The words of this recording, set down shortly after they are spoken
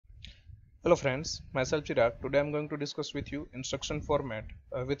Hello friends, myself Chirag. Today I am going to discuss with you instruction format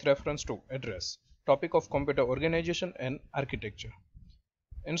with reference to address, topic of computer organization and architecture.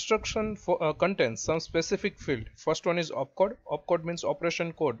 Instruction contains some specific field. First one is opcode. Opcode means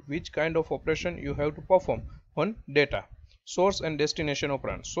operation code, which kind of operation you have to perform on data. Source and destination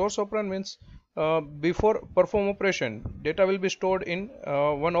operand. Source operand means before perform operation, data will be stored in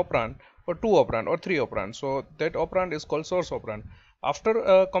one operand or two operand or three operand. So that operand is called source operand.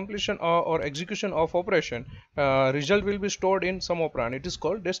 After completion or execution of operation, result will be stored in some operand. It is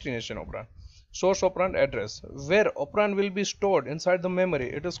called destination operand. Source operand address, where operand will be stored inside the memory,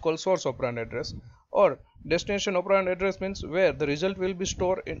 it is called source operand address. Or destination operand address means where the result will be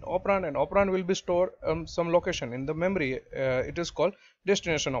stored in operand and operand will be stored some location in the memory, it is called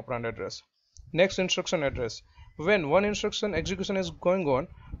destination operand address. Next, instruction address, when one instruction execution is going on,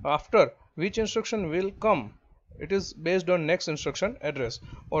 after which instruction will come, it is based on next instruction address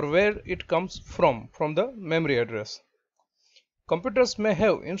or where it comes from the memory address. Computers may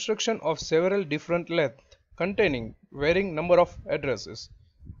have instruction of several different lengths containing varying number of addresses.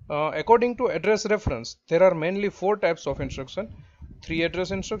 According to address reference, there are mainly four types of instruction: 3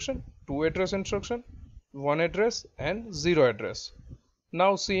 address instruction, 2 address instruction, 1 address and 0 address.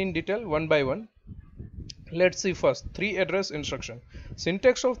 Now see in detail one by one. Let's see first 3 address instruction.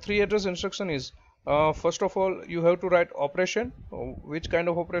 Syntax of 3 address instruction is, first of all you have to write operation, which kind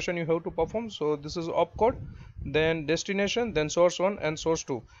of operation you have to perform. So this is opcode, then destination, then source 1 and source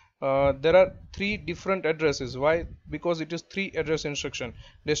 2. There are 3 different addresses. Why? Because it is 3 address instruction: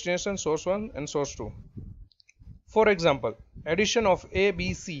 destination, source 1 and source 2. For example, addition of A,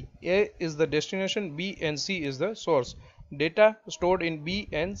 B, C. A is the destination, B and C is the source. Data stored in B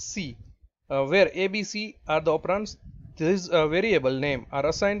and C, where A, B, C are the operands. This variable name are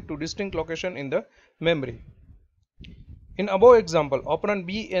assigned to distinct location in the memory. In above example, operand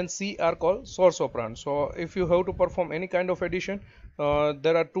B and C are called source operand. So if you have to perform any kind of addition,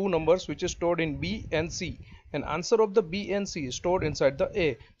 there are two numbers which is stored in B and C, and answer of the B and C is stored inside the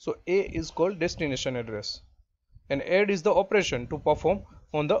A. So A is called destination address, and add is the operation to perform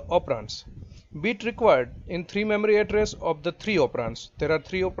on the operands. Bit required in 3 memory address of the 3 operands. There are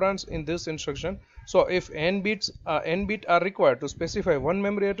 3 operands in this instruction. So if n bit are required to specify one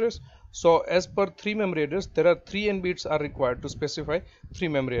memory address, so as per 3 memory address, there are 3 n bits are required to specify 3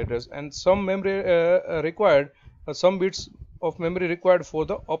 memory address, and some memory required, some bits of memory required for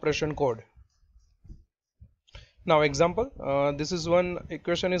the operation code. Now example, this is one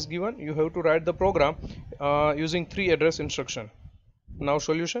equation is given. You have to write the program using 3 address instruction. Now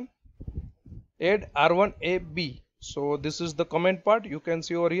solution: add R1 A B. So this is the comment part. You can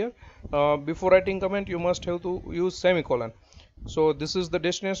see over here, before writing comment you must have to use semicolon. So this is the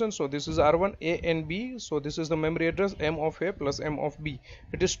destination, so this is R1 A and B. So this is the memory address M of A plus M of B.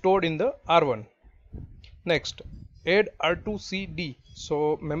 It is stored in the R1. Next, add R2 C D.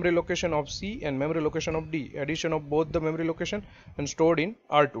 So memory location of C and memory location of D, addition of both the memory location and stored in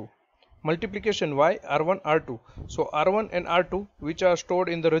R2. Multiplication Y R1 R2. So R1 and R2 which are stored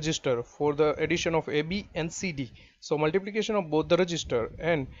in the register for the addition of AB and CD. So multiplication of both the register,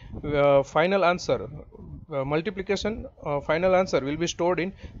 and final answer, multiplication final answer will be stored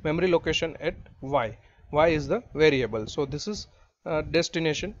in memory location at Y. Y is the variable. So this is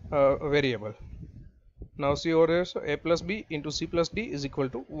destination variable. Now see over here, so A plus B into C plus D is equal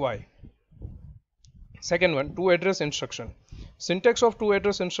to Y. Second one, 2 address instruction. Syntax of 2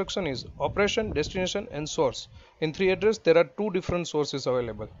 address instruction is operation, destination and source. In 3 address there are 2 different sources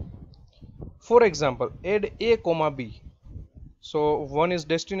available. For example, add A comma B. So one is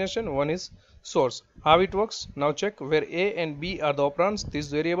destination, one is source. How it works? Now check, where A and B are the operands, these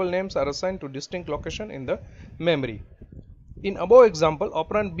variable names are assigned to distinct location in the memory. In above example,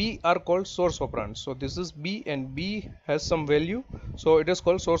 operand B are called source operand. So this is B and B has some value, so it is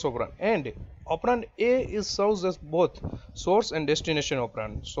called source operand. And operand A is serves as both source and destination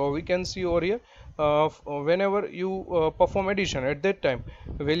operand. So we can see over here, whenever you perform addition, at that time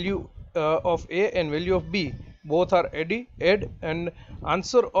value of A and value of B both are add, and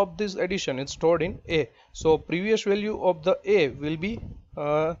answer of this addition is stored in A. So previous value of the A will be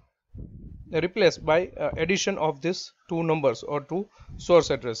replaced by addition of these two numbers or two source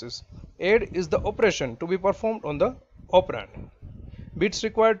addresses. Add is the operation to be performed on the operand. Bits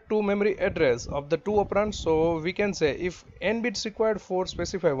required to memory address of the two operands. So we can say if n bits required for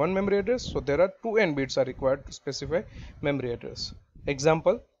specify one memory address, so there are 2 n bits are required to specify memory address.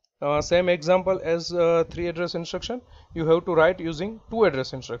 Example, same example as 3 address instruction, you have to write using 2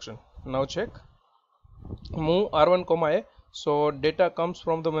 address instruction. Now check, move R1 comma A. So data comes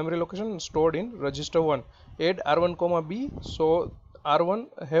from the memory location stored in register 1. Add R1 comma B. So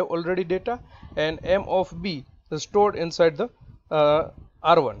R1 have already data and M of B is stored inside the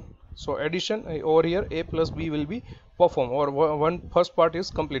R1. So addition over here A plus B will be performed, or one first part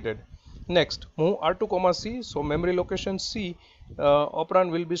is completed. Next, move R2 comma C. So memory location C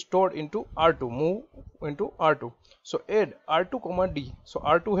operand will be stored into R2. Move into R2. So add R2 comma D. So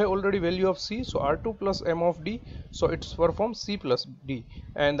R2 have already value of C. So R2 plus M of D. So it's perform C plus D,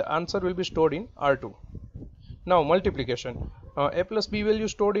 and the answer will be stored in R2. Now multiplication. A plus B value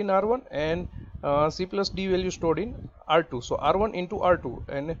stored in R1 and C plus D value stored in R2. So R1 into R2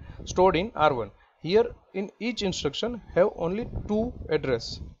 and stored in R1. Here in each instruction have only two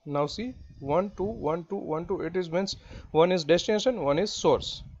address. Now see 1 2 1 2 1 2. It is means one is destination, one is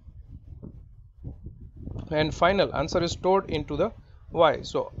source, and final answer is stored into the Y.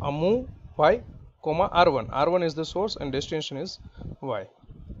 So move Y comma R1. R1 is the source and destination is Y.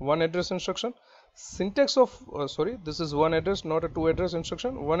 One address instruction. Syntax of this is one address, not a two address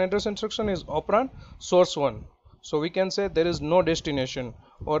instruction. One address instruction is operand source 1. So we can say there is no destination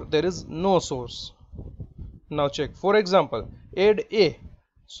or there is no source. Now check. For example, add A.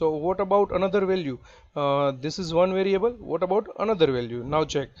 So what about another value? This is one variable. What about another value? Now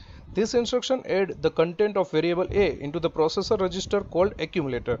check. This instruction adds the content of variable A into the processor register called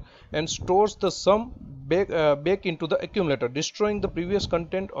accumulator and stores the sum back into the accumulator, destroying the previous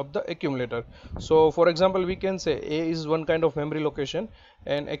content of the accumulator. So for example, we can say A is one kind of memory location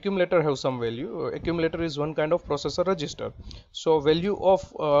and accumulator have some value. Accumulator is one kind of processor register. So value of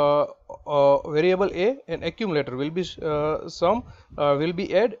variable A and accumulator will be sum will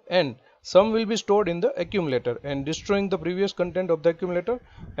be add, and sum will be stored in the accumulator and destroying the previous content of the accumulator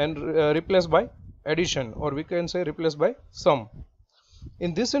and replaced by addition, or we can say replaced by sum.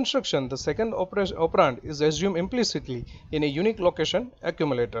 In this instruction, the second operand is assumed implicitly in a unique location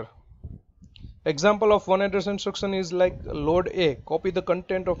accumulator. Example of one address instruction is like load A, copy the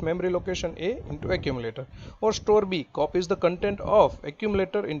content of memory location A into accumulator, or store B, copies the content of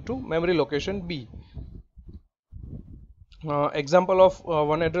accumulator into memory location B. Example of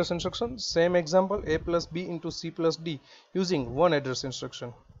one address instruction, same example, A plus B into C plus D using one address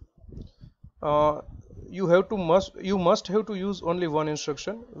instruction. You must have to use only one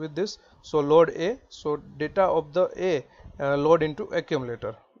instruction with this. So load A, so data of the A load into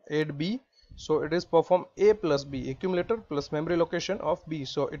accumulator. Add B, so it is perform A plus B, accumulator plus memory location of B,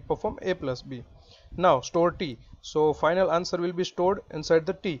 so it perform A plus B. Now store T, so final answer will be stored inside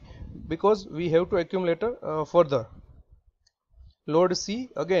the T because we have to accumulator further. Load C,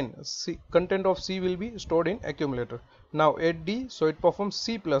 again content of C will be stored in accumulator. Now add D, so it performs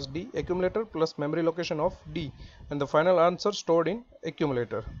C plus D, accumulator plus memory location of D, and the final answer stored in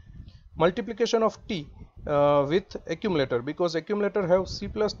accumulator. Multiplication of T with accumulator, because accumulator have C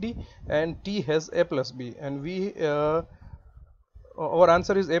plus D and T has A plus B, and our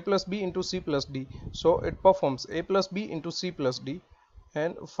answer is A plus B into C plus D, so it performs A plus B into C plus D,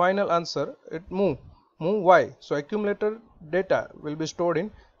 and final answer it move Y. So accumulator data will be stored in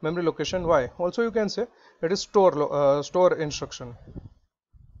memory location Y. Also you can say it is store instruction.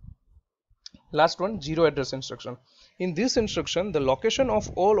 Last one, zero address instruction. In this instruction, the location of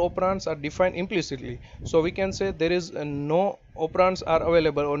all operands are defined implicitly. So we can say there is no operands are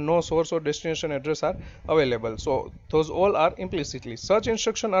available, or no source or destination address are available. So those all are implicitly. Such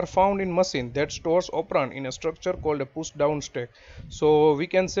instructions are found in machine that stores operand in a structure called a push down stack. So we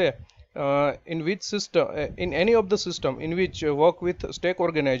can say in which system, in any of the system in which work with stack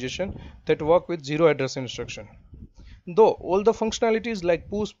organization that work with zero address instruction. Though all the functionalities like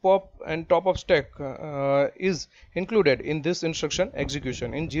push, pop and top of stack is included in this instruction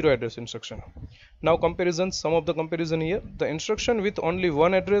execution in zero address instruction. Now comparisons, some of the comparison here. The instruction with only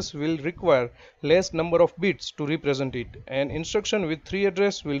one address will require less number of bits to represent it, and instruction with three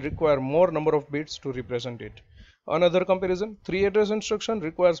address will require more number of bits to represent it. Another comparison, 3 address instruction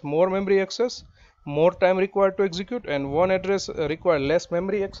requires more memory access, more time required to execute, and 1 address require less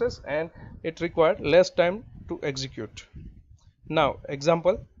memory access and it required less time to execute. Now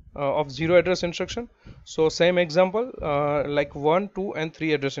example of zero address instruction. So same example like 1, 2 and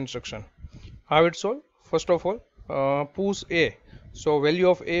 3 address instruction. How it's solved? First of all, push A. So value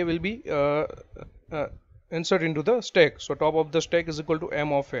of A will be insert into the stack. So top of the stack is equal to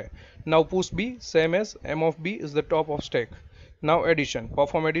M of A. Now push B, same as M of B is the top of stack. Now addition,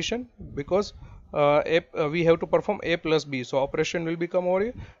 perform addition, because we have to perform A plus B, so operation will become over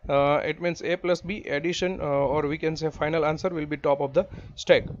here. It means A plus B addition, or we can say final answer will be top of the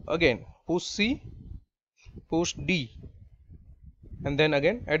stack. Again push C, push D, and then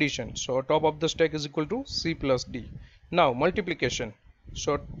again addition, so top of the stack is equal to C plus D. Now multiplication,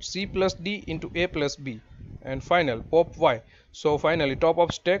 so C plus D into A plus B. and final pop y. So finally top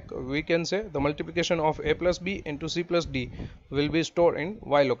of stack, we can say the multiplication of a plus b into c plus d will be stored in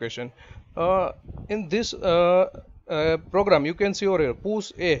y location. In this program you can see over here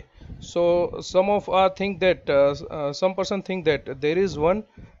push a. So some of us think that some person think that there is one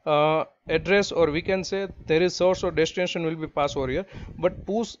address, or we can say there is source or destination will be passed over here, but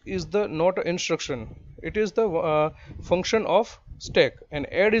push is the not instruction, it is the function of stack,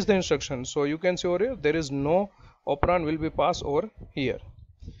 and add is the instruction. So you can see over here there is no operand will be passed over here.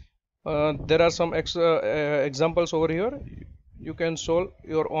 There are some examples over here. You can solve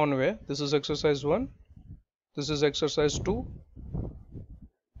your own way. This is exercise 1, this is exercise 2.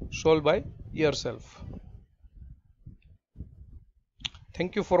 Solve by yourself.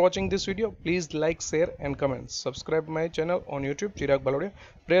 Thank you for watching this video. Please like, share and comment. Subscribe my channel on YouTube, Chirag Bhalodia.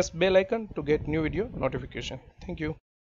 Press bell icon to get new video notification. Thank you.